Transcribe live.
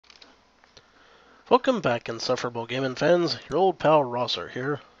Welcome back, Insufferable gaming fans. Your old pal SirRosser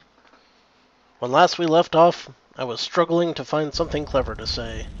here. When last we left off, I was struggling to find something clever to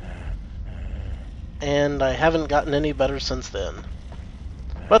say. And I haven't gotten any better since then.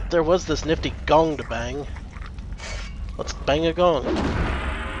 But there was this nifty gong to bang. Let's bang a gong.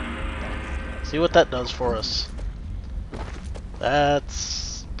 See what that does for us.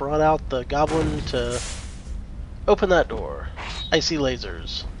 That's brought out the goblin to open that door. I see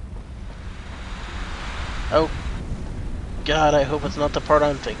lasers. Oh, God, I hope it's not the part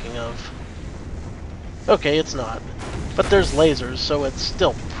I'm thinking of. Okay, it's not. But there's lasers, so it's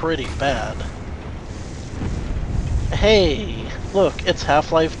still pretty bad. Hey, look, it's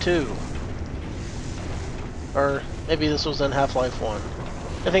Half-Life 2. Or maybe this was in Half-Life 1.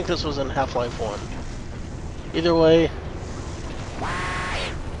 I think this was in Half-Life 1. Either way...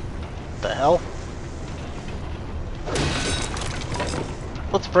 The hell?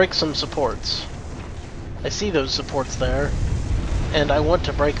 Let's break some supports. I see those supports there, and I want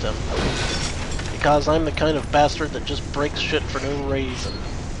to break them. Because I'm the kind of bastard that just breaks shit for no reason.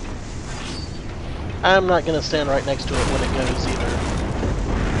 I'm not gonna stand right next to it when it goes either.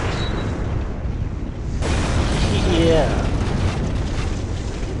 Yeah.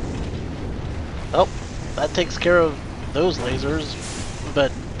 Well, that takes care of those lasers,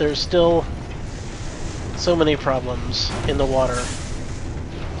 but there's still so many problems in the water.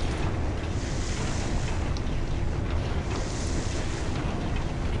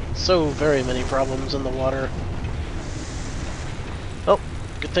 So very many problems in the water. Oh,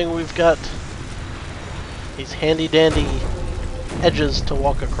 good thing we've got these handy-dandy edges to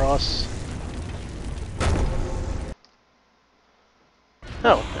walk across.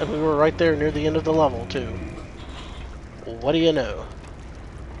 Oh, and we were right there near the end of the level, too. What do you know?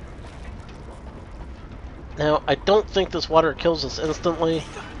 Now, I don't think this water kills us instantly,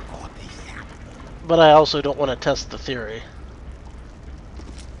 but I also don't want to test the theory.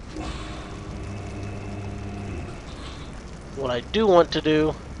 What I do want to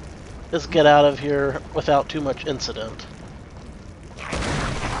do is get out of here without too much incident.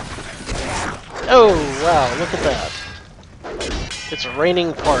 Oh, wow, look at that. It's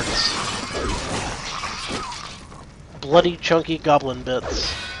raining parts. Bloody, chunky goblin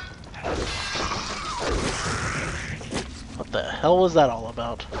bits. What the hell was that all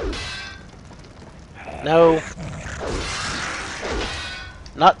about? No.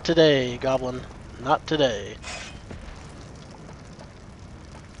 Not today, goblin. Not today.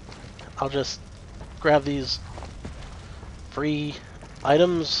 I'll just grab these free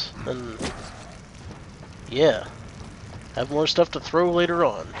items and yeah, have more stuff to throw later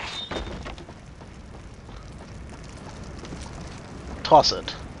on. Toss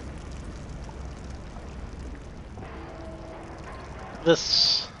it.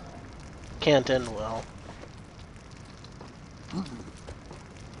 This can't end well.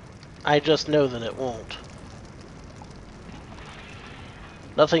 I just know that it won't.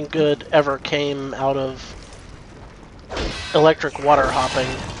 Nothing good ever came out of electric water hopping.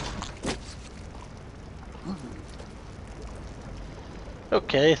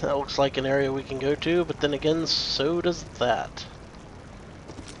 Okay, that looks like an area we can go to, but then again, so does that.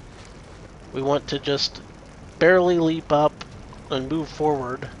 We want to just barely leap up and move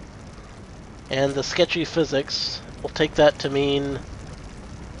forward, and the sketchy physics will take that to mean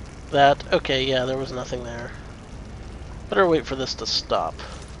that, okay, yeah, there was nothing there. Better wait for this to stop,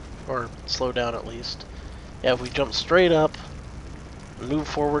 or slow down at least. Yeah, if we jump straight up and move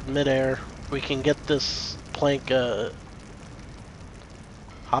forward midair, we can get this plank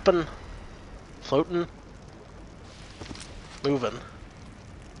hopping, floating, moving.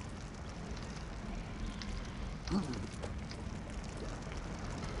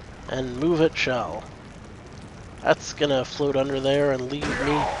 And move it shall. That's gonna float under there and leave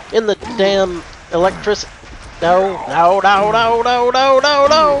me in the damn electricity. No, no, no, no, no, no, no,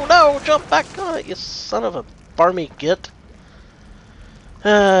 no, no! Jump back on it, you son of a barmy git.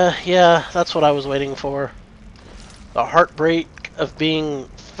 Yeah, that's what I was waiting for. The heartbreak of being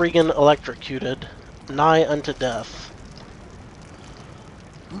friggin' electrocuted, nigh unto death.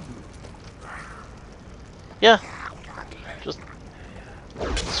 Yeah, just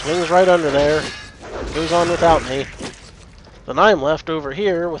swings right under there, goes on without me. Then I'm left over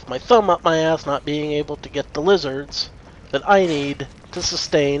here with my thumb up my ass not being able to get the lizards that I need to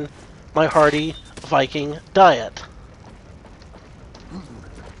sustain my hearty Viking diet.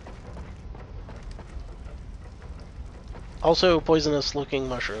 Also poisonous looking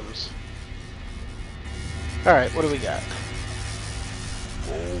mushrooms. Alright, what do we got?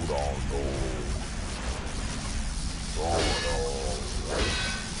 Hold on,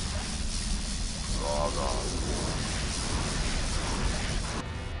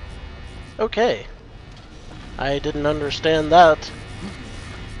 Okay. I didn't understand that,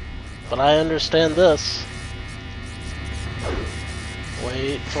 but I understand this.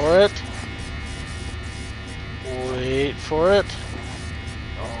 Wait for it. Wait for it.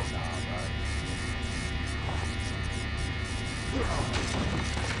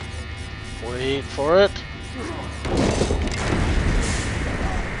 Wait for it.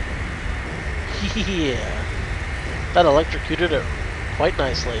 Yeah. That electrocuted it quite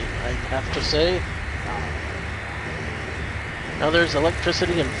nicely, I'd have to say. Now there's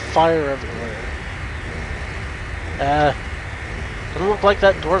electricity and fire everywhere. Doesn't look like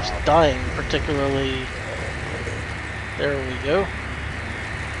that dwarf's dying particularly. There we go.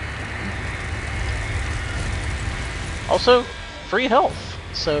 Also, free health,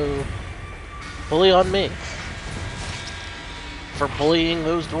 so bully on me for bullying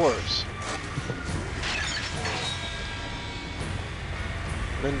those dwarves.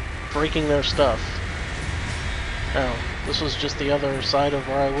 Then breaking their stuff. Oh, this was just the other side of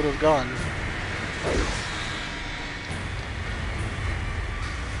where I would have gone.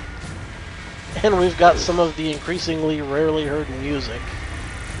 And we've got some of the increasingly rarely heard music.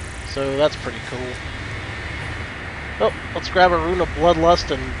 So that's pretty cool. Oh, let's grab a Rune of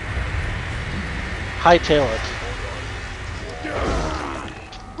Bloodlust and hightail it.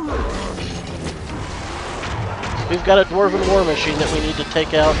 We've got a Dwarven War Machine that we need to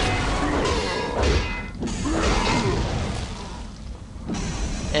take out.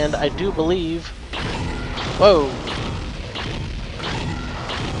 And I do believe... Whoa!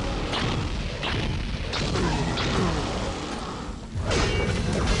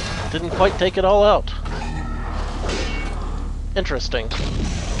 Didn't quite take it all out. Interesting.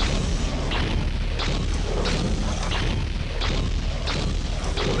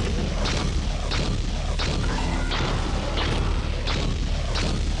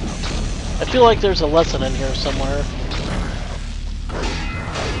 I feel like there's a lesson in here somewhere.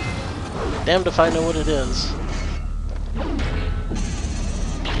 Damned if I know what it is.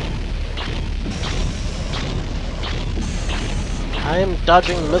 I'm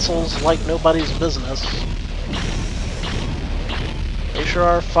dodging missiles like nobody's business. They sure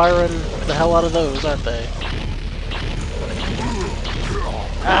are firing the hell out of those, aren't they?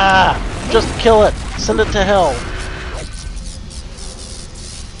 Ah! Just kill it! Send it to hell!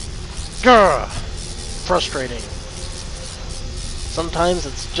 Grr! Frustrating. Sometimes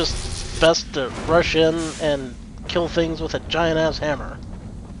it's just best to rush in and kill things with a giant-ass hammer.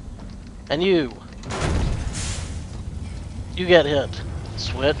 And you get hit.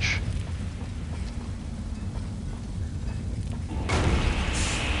 Switch.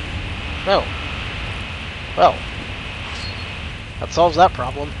 Oh. Well. That solves that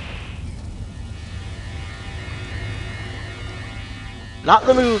problem. Not in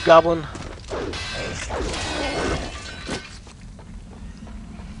the mood, Goblin.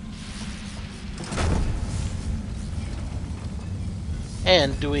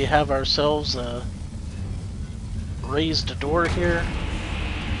 And do we have ourselves a raised door here?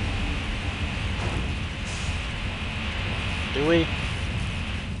 Do we?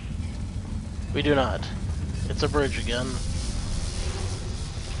 We do not. It's a bridge again.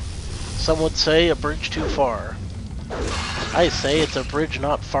 Some would say a bridge too far. I say it's a bridge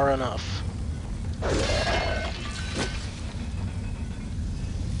not far enough.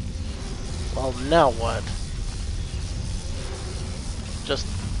 Well, now what? Just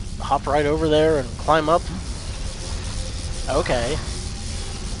hop right over there and climb up? Okay.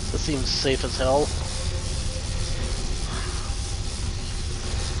 This seems safe as hell.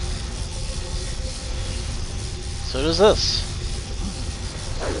 So does this.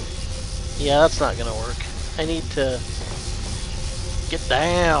 Yeah, that's not gonna work. I need to get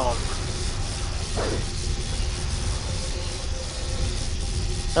down.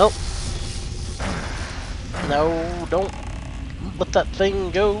 Nope. No, don't let that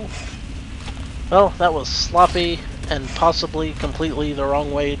thing go. Well, that was sloppy and possibly completely the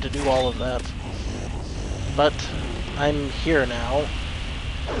wrong way to do all of that. But I'm here now.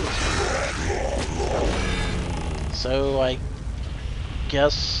 So I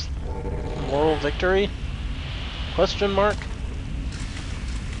guess moral victory? Question mark?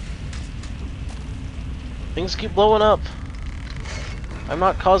 Things keep blowing up. I'm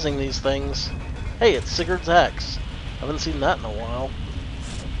not causing these things. Hey, it's Sigurd's axe. Haven't seen that in a while.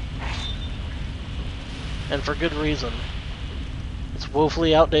 And for good reason. It's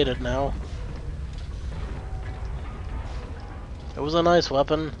woefully outdated now. It was a nice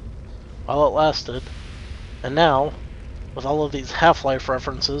weapon while it lasted. And now, with all of these Half-Life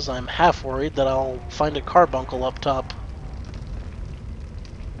references, I'm half worried that I'll find a carbuncle up top.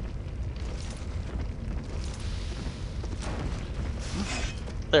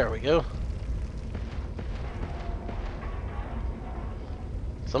 There we go.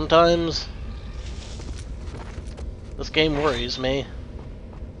 Sometimes this game worries me.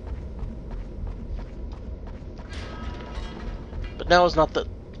 But now is not the...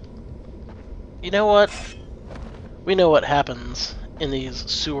 You know what? We know what happens in these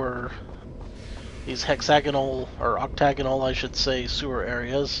sewer... These hexagonal, or octagonal, I should say, sewer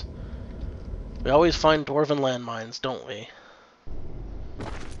areas. We always find dwarven landmines, don't we?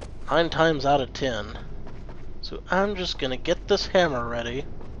 9 times out of 10. So I'm just gonna get this hammer ready.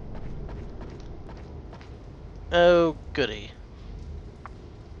 Oh, goody.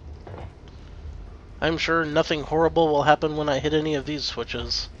 I'm sure nothing horrible will happen when I hit any of these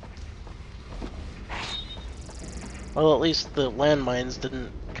switches. Well, at least the landmines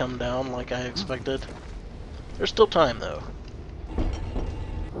didn't come down like I expected. There's still time, though.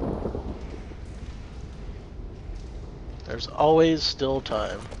 There's always still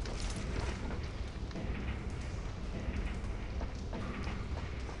time.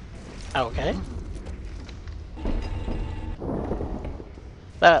 Okay.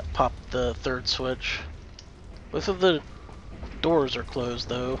 That popped the third switch. Both of the doors are closed,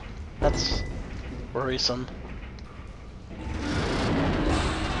 though. That's worrisome.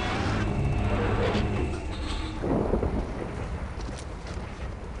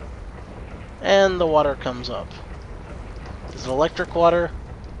 And the water comes up. Is it electric water?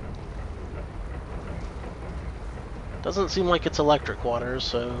 Doesn't seem like it's electric water,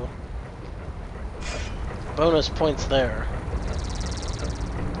 so... bonus points there.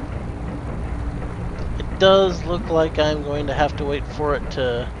 It does look like I'm going to have to wait for it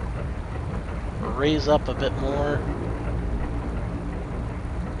to raise up a bit more.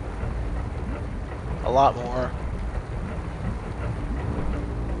 A lot more.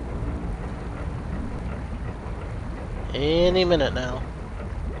 Any minute now.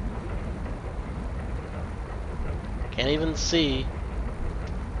 Can't even see.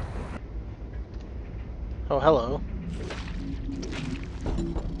 Oh, hello.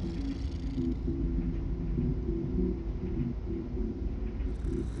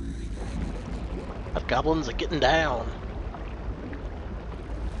 That goblin's a getting down.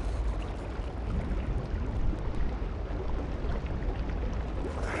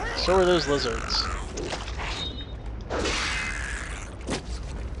 So are those lizards.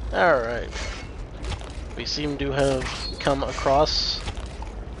 Alright. We seem to have come across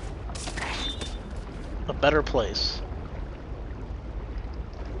a better place.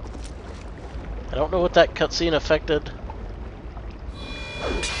 I don't know what that cutscene affected.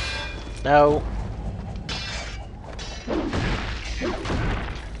 No.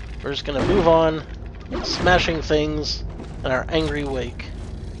 We're just gonna move on, smashing things in our angry wake.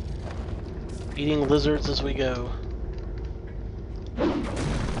 Eating lizards as we go.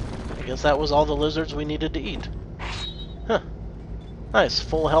 I guess that was all the lizards we needed to eat. Huh. Nice,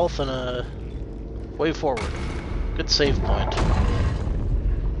 full health and a way forward. Good save point.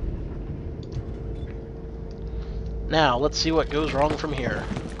 Now, let's see what goes wrong from here.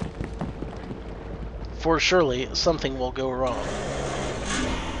 For surely, something will go wrong.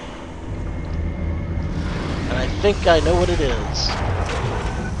 And I think I know what it is.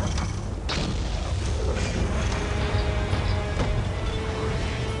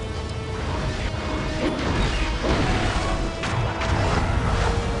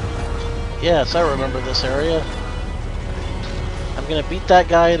 Yes, I remember this area. I'm gonna beat that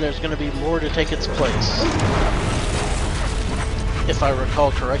guy and there's gonna be more to take its place. If I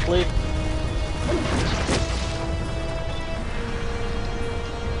recall correctly.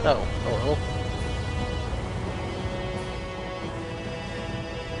 Oh, hello.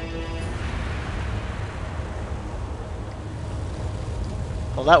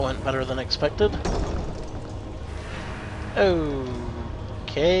 Well, that went better than expected.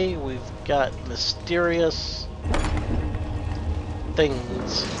 Okay, we've got mysterious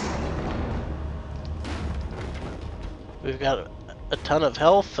things. We've got a ton of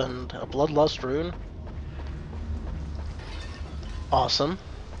health and a bloodlust rune. Awesome.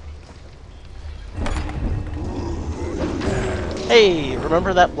 Hey,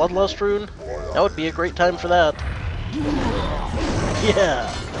 remember that bloodlust rune? That would be a great time for that.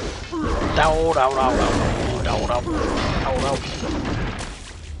 Yeah. Dow, dow, dow, dow, dow, dow, dow, dow.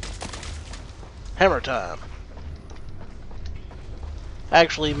 Hammer time.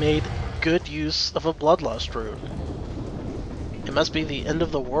 Actually made good use of a bloodlust rune. It must be the end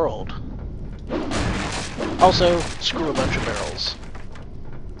of the world. Also, screw a bunch of barrels.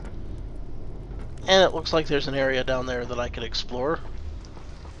 And it looks like there's an area down there that I could explore.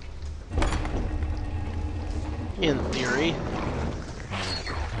 In theory.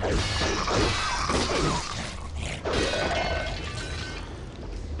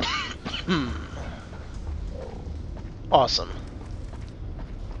 Awesome.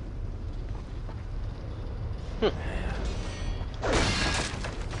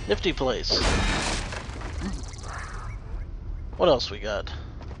 Nifty place. What else we got?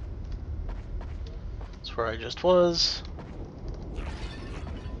 That's where I just was.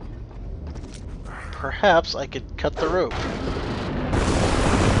 Perhaps I could cut the rope.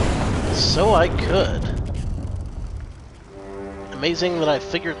 So I could. Amazing that I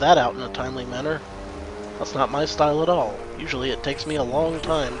figured that out in a timely manner. That's not my style at all. Usually it takes me a long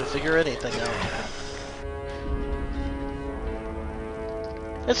time to figure anything out.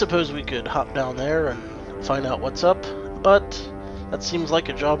 I suppose we could hop down there and find out what's up, but that seems like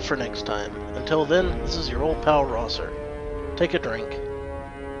a job for next time. Until then, this is your old pal Rosser. Take a drink.